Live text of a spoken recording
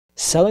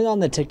Selling on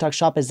the TikTok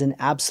shop is an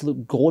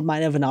absolute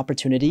goldmine of an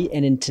opportunity,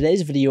 and in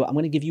today's video, I'm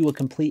going to give you a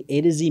complete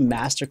A to Z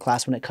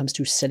masterclass when it comes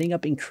to setting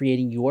up and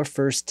creating your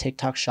first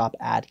TikTok shop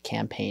ad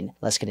campaign.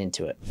 Let's get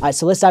into it. All right,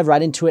 so let's dive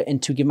right into it.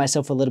 And to give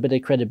myself a little bit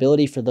of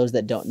credibility for those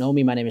that don't know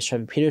me, my name is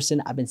Trevor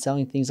Peterson. I've been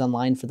selling things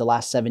online for the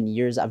last 7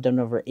 years. I've done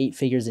over 8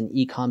 figures in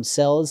e-com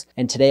sales,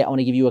 and today I want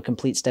to give you a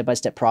complete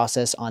step-by-step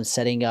process on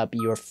setting up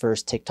your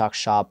first TikTok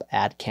shop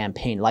ad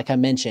campaign. Like I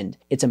mentioned,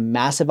 it's a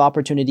massive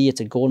opportunity.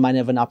 It's a goldmine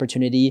of an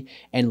opportunity,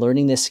 and learning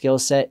this skill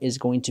set is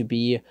going to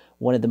be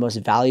one of the most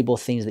valuable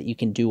things that you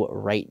can do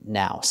right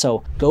now.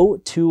 So go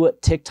to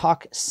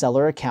TikTok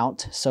seller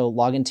account. So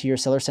log into your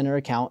Seller Center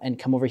account and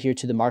come over here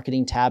to the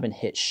marketing tab and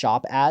hit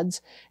shop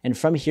ads. And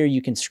from here,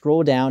 you can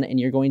scroll down and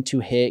you're going to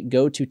hit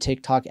go to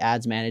TikTok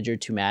ads manager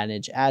to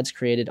manage ads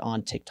created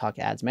on TikTok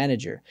ads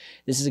manager.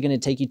 This is going to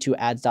take you to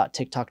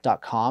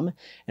ads.tiktok.com.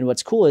 And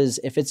what's cool is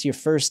if it's your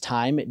first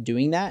time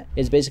doing that,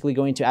 it's basically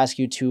going to ask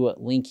you to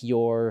link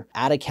your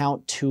ad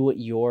account to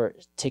your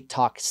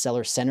TikTok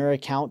Seller Center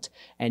account.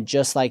 And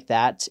just like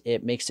that,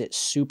 it makes it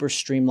super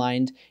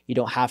streamlined. You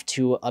don't have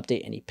to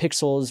update any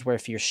pixels, where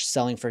if you're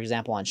selling, for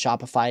example, on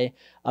Shopify,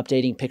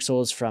 updating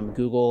pixels from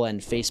Google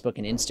and Facebook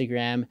and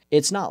Instagram,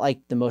 it's not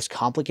like the most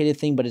complicated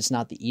thing, but it's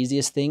not the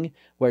easiest thing.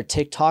 Where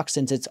TikTok,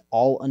 since it's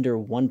all under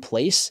one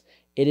place,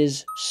 it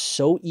is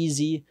so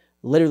easy.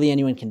 Literally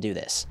anyone can do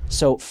this.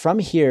 So from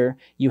here,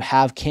 you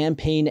have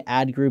campaign,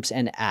 ad groups,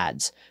 and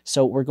ads.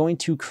 So we're going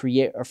to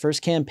create our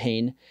first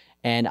campaign,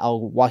 and I'll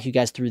walk you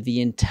guys through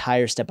the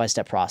entire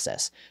step-by-step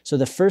process. So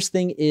the first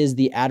thing is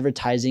the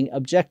advertising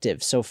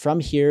objective. So from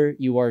here,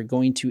 you are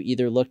going to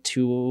either look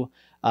to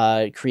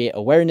create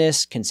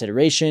awareness,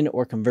 consideration,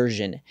 or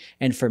conversion.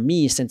 And for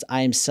me, since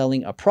I am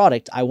selling a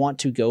product, I want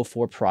to go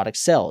for product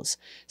sales,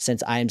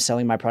 since I am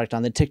selling my product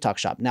on the TikTok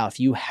shop. Now, if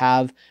you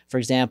have, for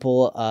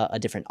example, a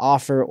different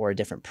offer or a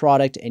different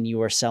product and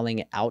you are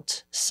selling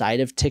outside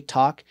of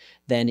TikTok,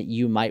 then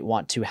you might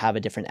want to have a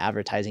different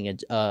advertising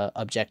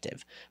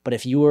objective. But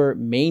if your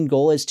main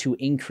goal is to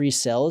increase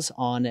sales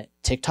on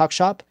TikTok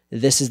shop,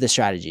 this is the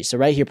strategy. So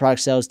right here,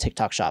 product sales,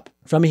 TikTok shop.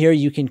 From here,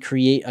 you can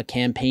create a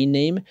campaign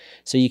name.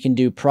 So you can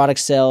do product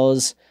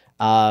sales,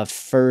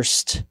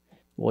 first,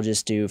 we'll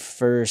just do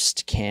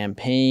first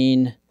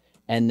campaign.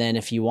 And then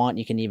if you want,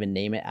 you can even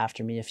name it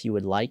after me if you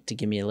would like, to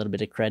give me a little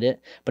bit of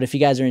credit. But if you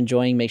guys are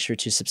enjoying, make sure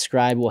to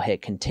subscribe. We'll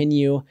hit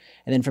continue.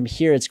 And then from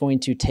here, it's going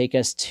to take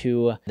us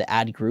to the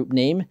ad group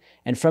name.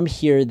 And from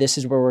here, this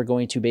is where we're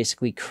going to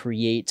basically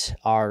create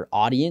our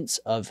audience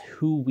of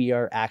who we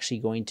are actually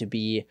going to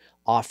be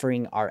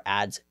offering our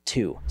ads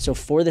to. So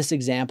for this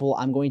example,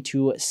 I'm going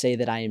to say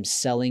that I am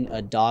selling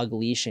a dog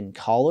leash and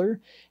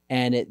collar.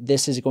 And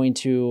this is going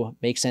to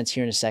make sense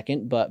here in a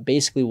second, but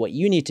basically what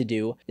you need to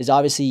do is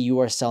obviously you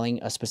are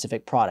selling a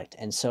specific product.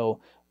 And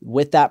so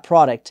with that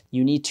product,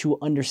 you need to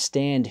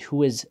understand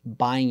who is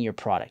buying your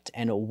product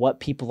and what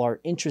people are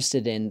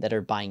interested in that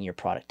are buying your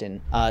product.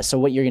 And so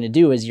what you're going to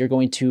do is you're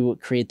going to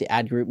create the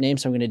ad group name.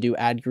 So I'm going to do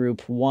ad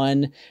group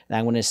 1, and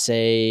I'm going to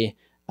say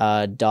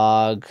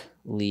dog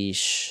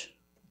leash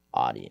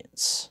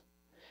audience.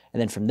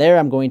 And then from there,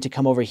 I'm going to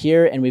come over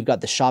here and we've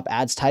got the shop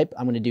ads type.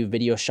 I'm going to do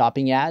video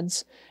shopping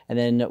ads. And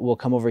then we'll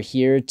come over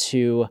here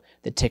to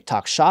the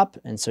TikTok shop.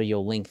 And so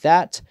you'll link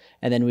that.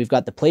 And then we've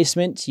got the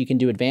placement. You can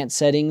do advanced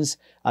settings,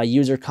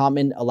 user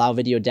comment, allow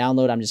video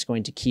download. I'm just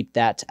going to keep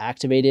that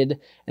activated.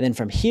 And then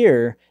from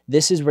here,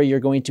 this is where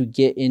you're going to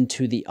get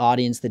into the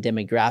audience, the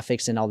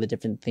demographics, and all the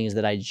different things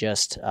that I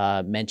just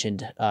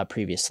mentioned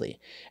previously.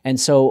 And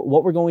so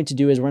what we're going to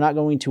do is we're not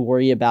going to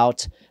worry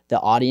about the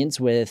audience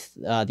with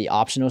the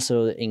optional,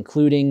 so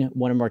including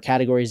one or more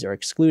categories or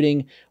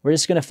excluding. We're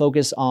just going to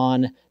focus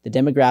on the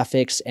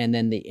demographics and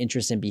then the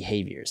interests and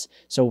behaviors.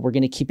 So we're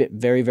going to keep it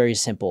very, very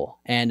simple.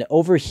 And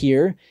over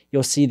here,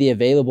 you'll see the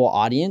available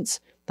audience.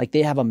 Like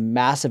they have a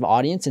massive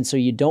audience. And so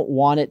you don't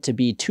want it to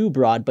be too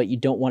broad, but you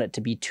don't want it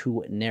to be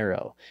too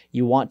narrow.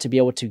 You want to be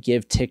able to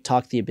give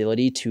TikTok the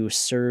ability to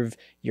serve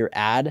your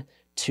ad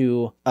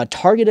to a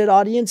targeted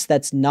audience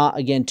that's not,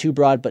 again, too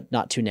broad, but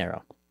not too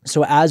narrow.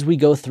 So as we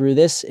go through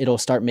this, it'll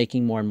start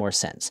making more and more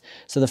sense.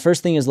 So the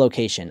first thing is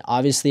location.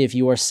 Obviously, if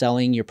you are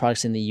selling your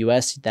products in the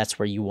US, that's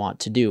where you want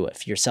to do.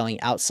 If you're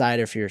selling outside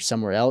or if you're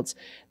somewhere else,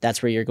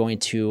 that's where you're going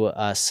to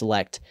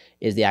select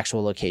is the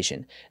actual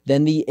location.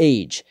 Then the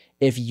age.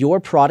 If your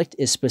product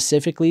is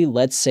specifically,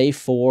 let's say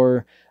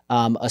for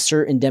a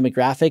certain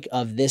demographic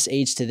of this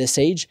age to this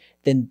age,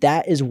 then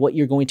that is what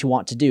you're going to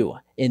want to do.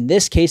 In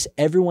this case,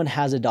 everyone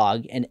has a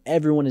dog and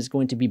everyone is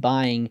going to be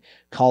buying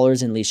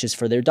collars and leashes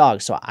for their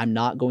dog. So I'm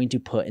not going to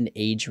put an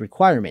age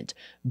requirement.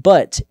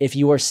 But if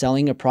you are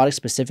selling a product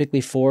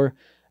specifically for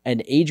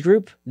an age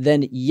group,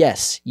 then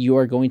yes, you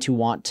are going to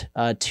want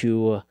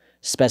to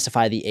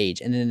specify the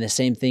age. And then the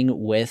same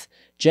thing with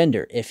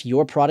gender. If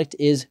your product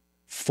is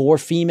for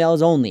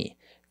females only,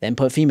 then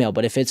put female.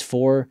 But if it's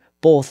for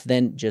both,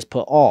 then just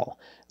put all.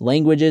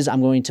 Languages,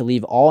 I'm going to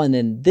leave all. And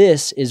then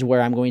this is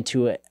where I'm going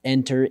to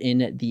enter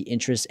in the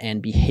interests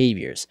and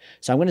behaviors.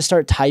 So I'm going to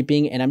start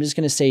typing and I'm just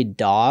going to say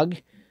dog.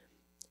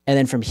 And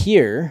then from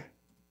here,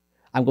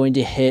 I'm going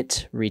to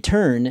hit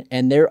return,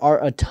 and there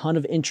are a ton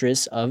of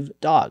interests of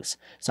dogs.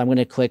 So I'm going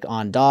to click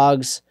on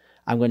dogs.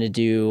 I'm going to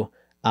do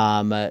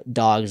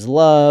dogs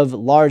love,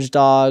 large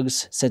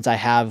dogs, since I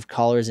have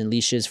collars and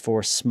leashes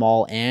for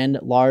small and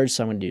large.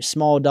 So I'm going to do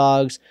small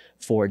dogs,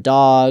 for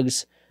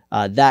dogs,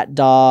 that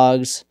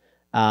dogs.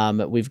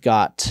 We've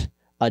got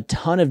a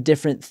ton of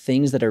different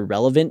things that are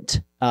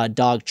relevant.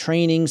 Dog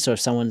training. So if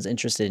someone's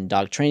interested in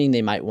dog training,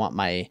 they might want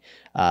my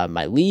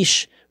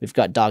leash. We've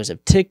got dogs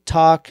of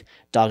TikTok.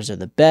 Dogs are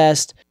the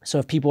best. So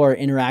if people are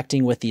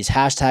interacting with these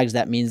hashtags,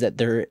 that means that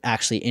they're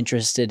actually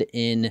interested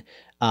in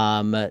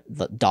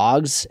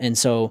dogs. And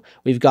so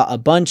we've got a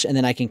bunch, and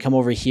then I can come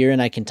over here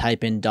and I can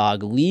type in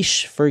dog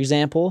leash, for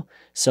example.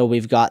 So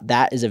we've got,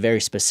 that is a very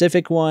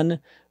specific one.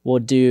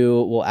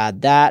 We'll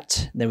add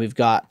that. Then we've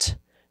got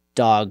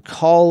dog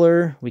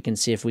collar. We can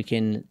see if we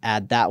can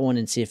add that one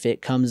and see if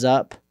it comes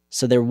up.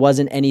 So there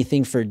wasn't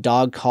anything for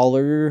dog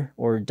collar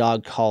or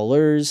dog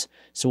collars.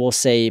 So we'll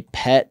say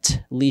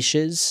pet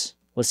leashes.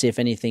 We'll see if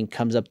anything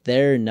comes up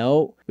there.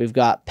 No. We've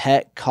got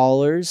pet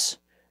collars.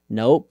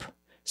 Nope.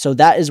 So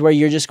that is where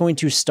you're just going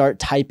to start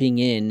typing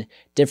in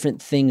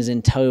different things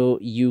until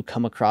you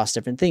come across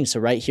different things. So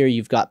right here,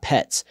 you've got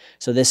pets.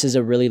 So this is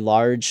a really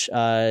large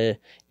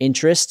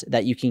interest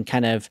that you can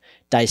kind of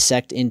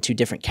dissect into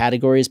different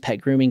categories: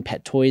 pet grooming,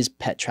 pet toys,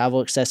 pet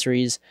travel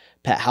accessories,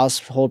 pet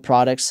household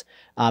products.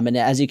 And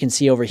as you can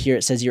see over here,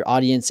 it says your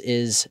audience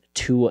is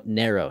too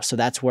narrow. So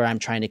that's where I'm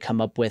trying to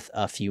come up with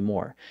a few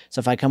more. So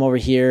if I come over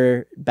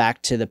here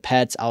back to the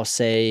pets, I'll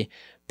say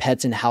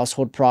pets and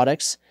household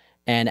products.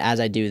 And as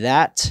I do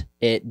that,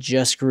 it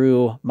just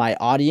grew my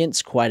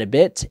audience quite a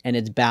bit, and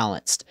it's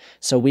balanced.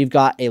 So we've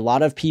got a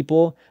lot of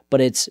people,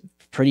 but it's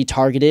pretty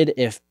targeted.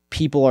 If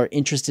people are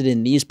interested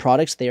in these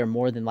products, they are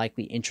more than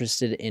likely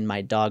interested in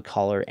my dog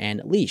collar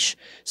and leash.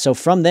 So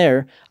from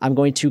there, I'm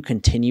going to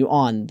continue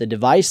on. The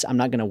device, I'm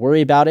not going to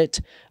worry about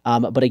it.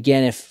 But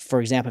again, if, for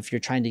example, if you're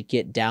trying to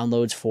get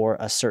downloads for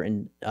a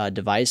certain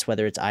device,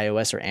 whether it's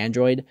iOS or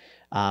Android,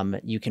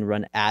 you can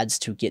run ads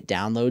to get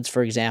downloads,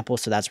 for example.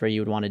 So that's where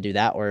you would want to do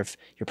that. Or if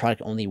your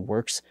product only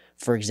works,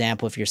 for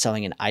example, if you're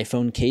selling an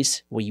iPhone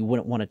case, well, you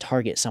wouldn't want to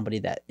target somebody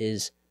that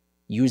is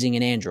using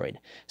an Android.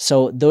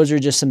 So those are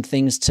just some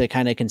things to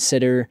kind of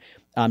consider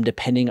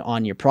depending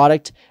on your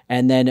product.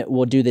 And then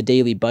we'll do the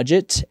daily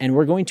budget, and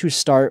we're going to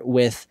start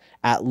with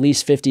at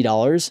least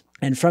 $50.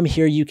 And from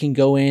here, you can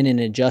go in and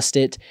adjust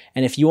it.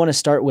 And if you want to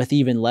start with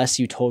even less,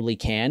 you totally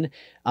can.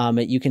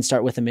 You can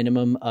start with a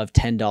minimum of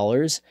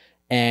 $10.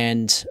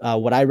 And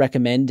what I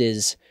recommend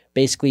is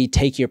basically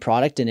take your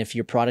product, and if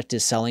your product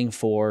is selling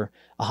for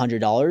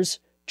 $100,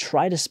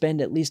 try to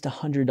spend at least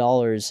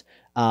 $100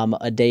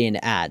 a day in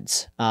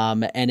ads.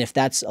 And if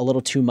that's a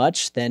little too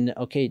much, then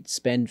okay,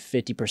 spend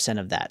 50%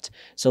 of that.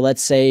 So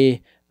let's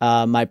say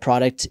my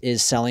product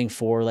is selling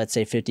for, let's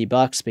say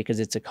 $50 because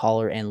it's a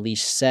collar and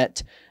leash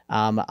set.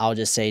 I'll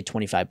just say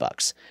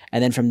 $25.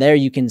 And then from there,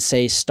 you can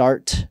say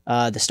start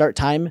the start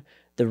time,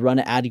 the run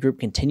ad group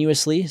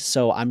continuously.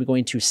 So I'm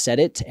going to set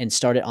it and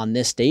start it on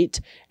this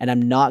date, and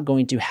I'm not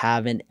going to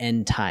have an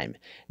end time.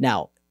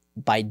 Now,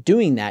 by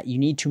doing that, you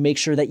need to make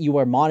sure that you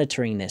are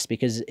monitoring this,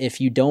 because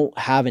if you don't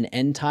have an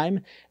end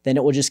time, then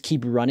it will just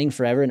keep running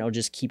forever and it'll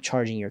just keep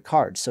charging your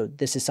card. So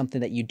this is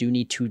something that you do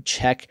need to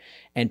check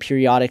and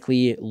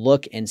periodically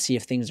look and see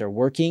if things are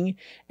working.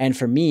 And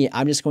for me,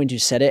 I'm just going to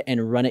set it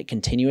and run it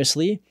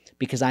continuously,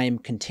 because I am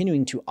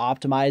continuing to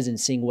optimize and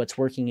seeing what's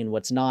working and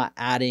what's not,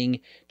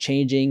 adding,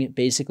 changing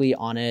basically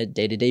on a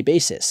day-to-day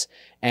basis.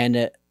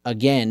 And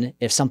again,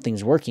 if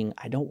something's working,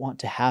 I don't want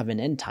to have an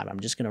end time. I'm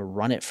just going to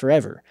run it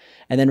forever.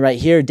 And then right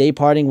here, day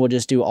parting, we'll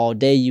just do all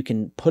day. You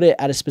can put it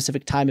at a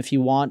specific time if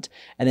you want.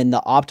 And then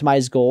the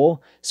optimized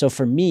goal. So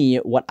for me,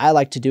 what I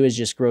like to do is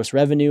just gross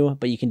revenue,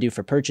 but you can do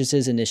for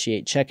purchases,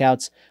 initiate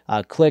checkouts,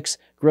 clicks,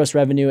 gross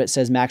revenue. It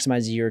says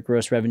maximize your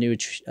gross revenue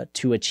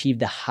to achieve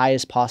the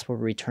highest possible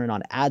return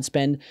on ad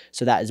spend.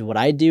 So that is what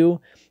I do.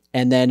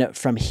 And then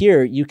from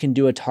here, you can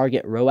do a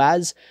target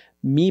ROAS.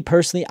 Me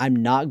personally, I'm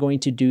not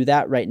going to do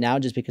that right now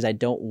just because I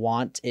don't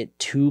want it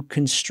too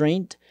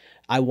constrained.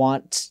 I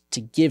want to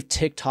give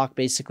TikTok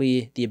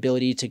basically the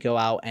ability to go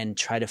out and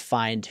try to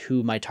find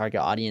who my target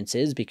audience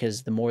is,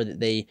 because the more that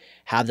they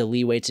have the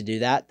leeway to do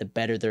that, the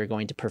better they're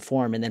going to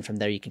perform. And then from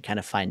there, you can kind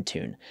of fine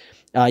tune.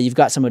 You've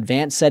got some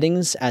advanced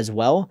settings as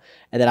well,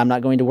 and that I'm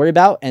not going to worry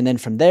about. And then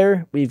from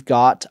there, we've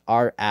got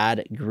our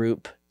ad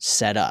group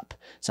set up.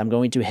 So I'm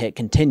going to hit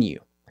continue.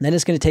 And then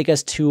it's going to take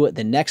us to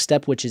the next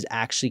step, which is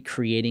actually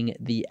creating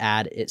the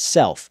ad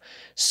itself.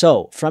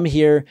 So from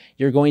here,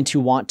 you're going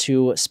to want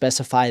to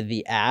specify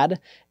the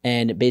ad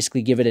and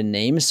basically give it a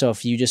name. So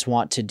if you just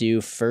want to do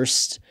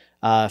first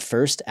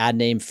ad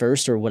name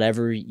first, or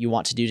whatever you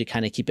want to do to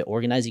kind of keep it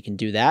organized, you can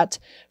do that.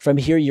 From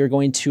here, you're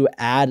going to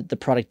add the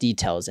product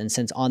details. And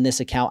since on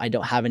this account, I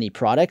don't have any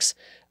products,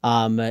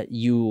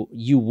 you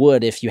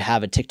would, if you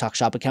have a TikTok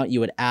shop account, you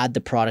would add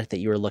the product that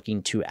you are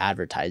looking to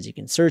advertise. You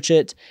can search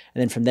it.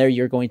 And then from there,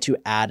 you're going to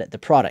add the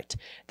product.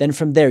 Then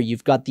from there,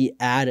 you've got the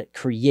ad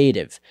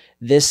creative.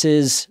 This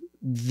is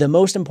the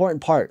most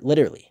important part,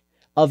 literally.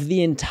 of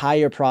the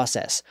entire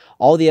process.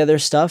 All the other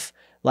stuff,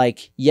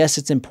 like, yes,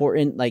 it's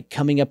important, like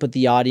coming up with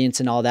the audience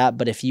and all that,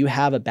 but if you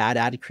have a bad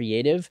ad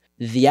creative,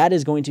 the ad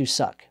is going to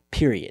suck,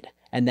 period.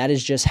 And that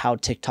is just how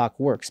TikTok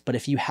works. But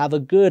if you have a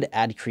good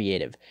ad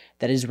creative,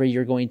 that is where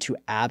you're going to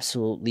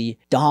absolutely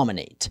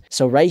dominate.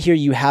 So right here,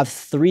 you have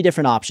 3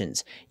 different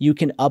options. You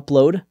can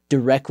upload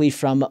directly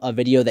from a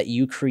video that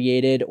you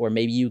created, or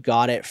maybe you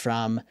got it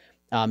from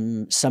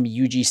some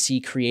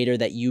UGC creator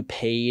that you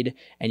paid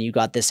and you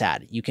got this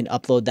ad. You can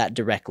upload that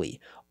directly.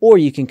 Or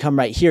you can come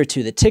right here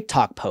to the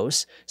TikTok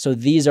posts. So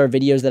these are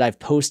videos that I've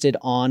posted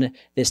on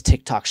this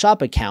TikTok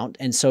shop account.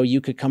 And so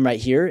you could come right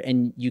here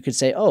and you could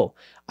say, oh,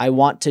 I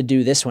want to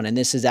do this one. And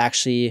this is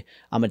actually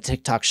a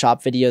TikTok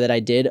shop video that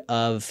I did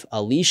of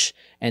a leash.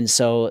 And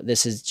so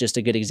this is just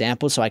a good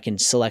example. So I can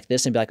select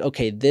this and be like,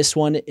 okay, this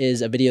one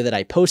is a video that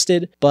I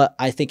posted, but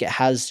I think it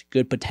has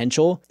good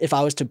potential if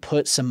I was to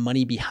put some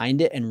money behind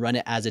it and run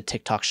it as a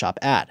TikTok shop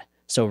ad.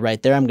 So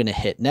right there, I'm going to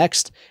hit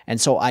next. And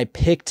so I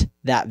picked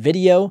that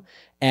video,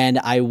 and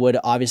I would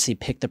obviously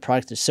pick the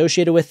product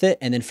associated with it.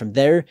 And then from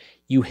there,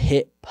 you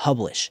hit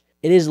publish.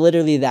 It is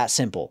literally that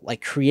simple.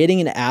 Like, creating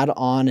an ad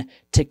on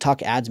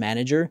TikTok Ads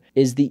Manager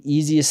is the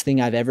easiest thing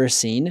I've ever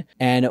seen.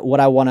 And what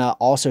I want to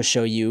also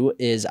show you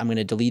is, I'm going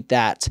to delete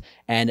that.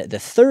 And the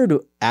third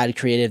ad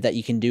creative that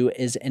you can do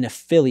is an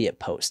affiliate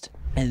post.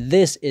 And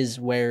this is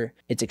where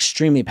it's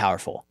extremely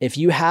powerful. If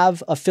you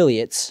have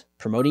affiliates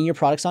promoting your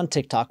products on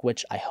TikTok,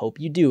 which I hope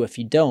you do. If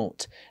you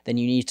don't, then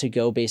you need to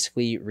go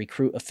basically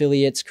recruit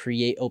affiliates,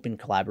 create open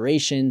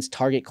collaborations,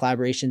 target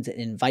collaborations, and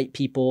invite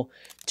people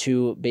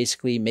to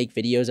basically make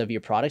videos of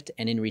your product.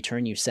 And in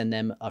return, you send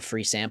them a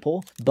free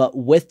sample. But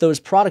with those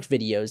product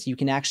videos, you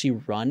can actually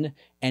run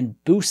and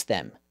boost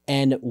them.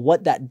 And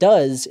what that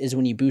does is,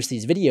 when you boost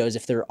these videos,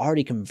 if they're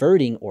already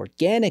converting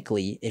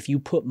organically, if you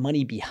put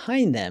money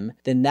behind them,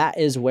 then that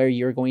is where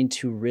you're going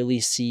to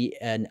really see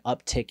an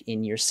uptick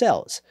in your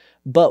sales.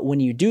 But when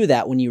you do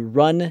that, when you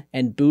run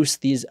and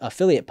boost these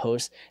affiliate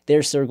posts,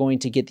 they're still going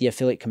to get the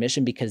affiliate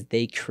commission because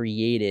they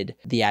created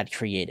the ad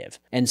creative.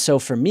 And so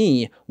for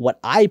me, what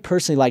I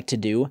personally like to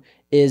do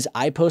is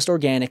I post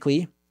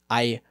organically.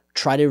 I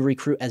try to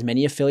recruit as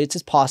many affiliates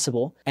as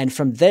possible. And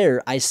from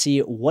there, I see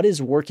what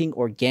is working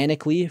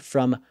organically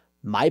from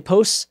my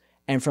posts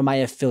and from my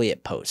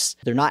affiliate posts.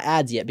 They're not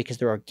ads yet because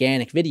they're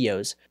organic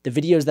videos. The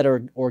videos that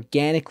are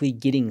organically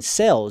getting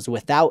sales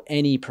without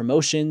any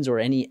promotions or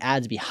any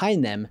ads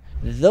behind them,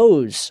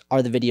 those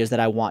are the videos that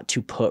I want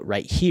to put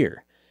right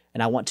here.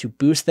 And I want to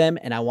boost them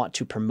and I want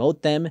to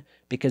promote them,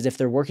 because if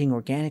they're working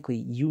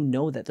organically, you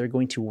know that they're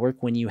going to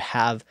work when you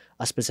have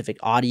a specific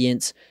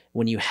audience,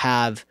 when you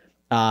have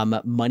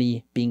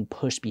money being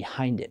pushed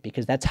behind it,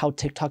 because that's how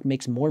TikTok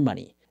makes more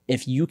money.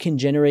 If you can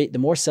generate, the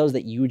more sales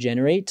that you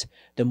generate,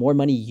 the more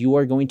money you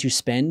are going to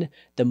spend,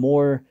 the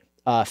more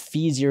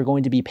fees you're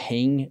going to be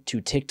paying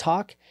to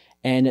TikTok,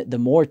 and the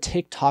more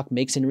TikTok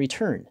makes in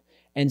return.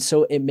 And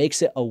so it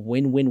makes it a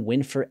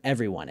win-win-win for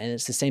everyone. And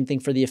it's the same thing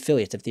for the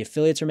affiliates. If the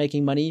affiliates are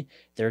making money,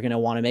 they're going to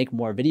want to make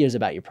more videos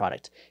about your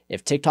product.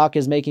 If TikTok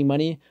is making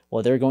money,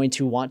 well, they're going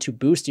to want to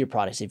boost your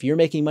products. If you're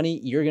making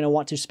money, you're going to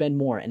want to spend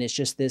more. And it's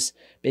just this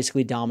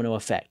basically domino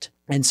effect.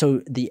 And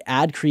so the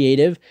ad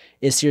creative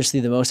is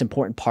seriously the most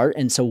important part.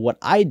 And so what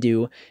I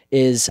do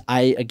is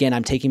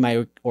I'm taking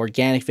my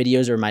organic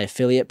videos or my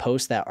affiliate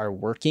posts that are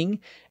working,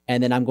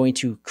 and then I'm going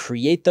to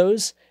create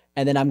those.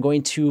 And then I'm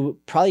going to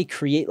probably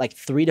create like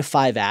 3 to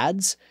 5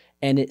 ads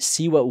and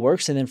see what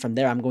works. And then from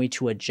there, I'm going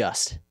to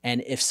adjust.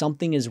 And if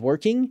something is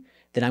working,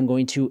 then I'm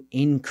going to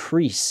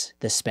increase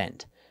the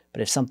spend.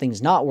 But if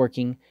something's not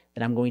working,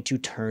 then I'm going to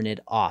turn it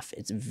off.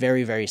 It's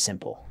very, very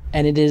simple.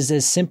 And it is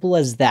as simple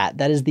as that.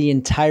 That is the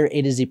entire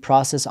A to Z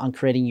process on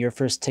creating your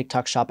first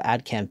TikTok shop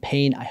ad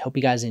campaign. I hope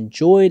you guys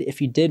enjoyed.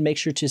 If you did, make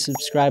sure to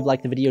subscribe,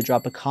 like the video,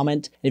 drop a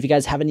comment. And if you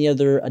guys have any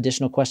other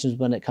additional questions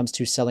when it comes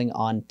to selling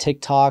on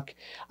TikTok,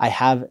 I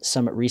have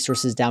some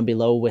resources down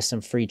below with some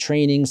free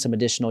training, some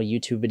additional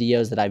YouTube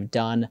videos that I've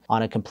done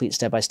on a complete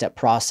step-by-step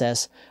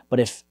process.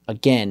 But if,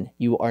 again,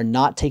 you are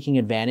not taking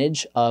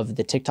advantage of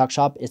the TikTok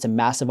shop, it's a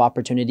massive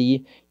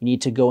opportunity. You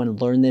need to go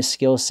and learn this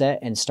skill set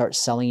and start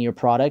selling your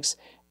products,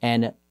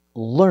 and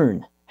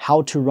learn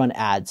how to run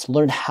ads,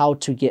 learn how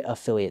to get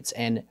affiliates,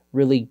 and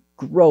really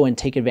grow and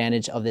take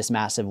advantage of this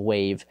massive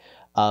wave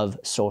of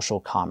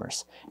social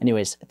commerce.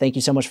 Anyways, thank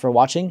you so much for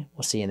watching.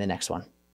 We'll see you in the next one.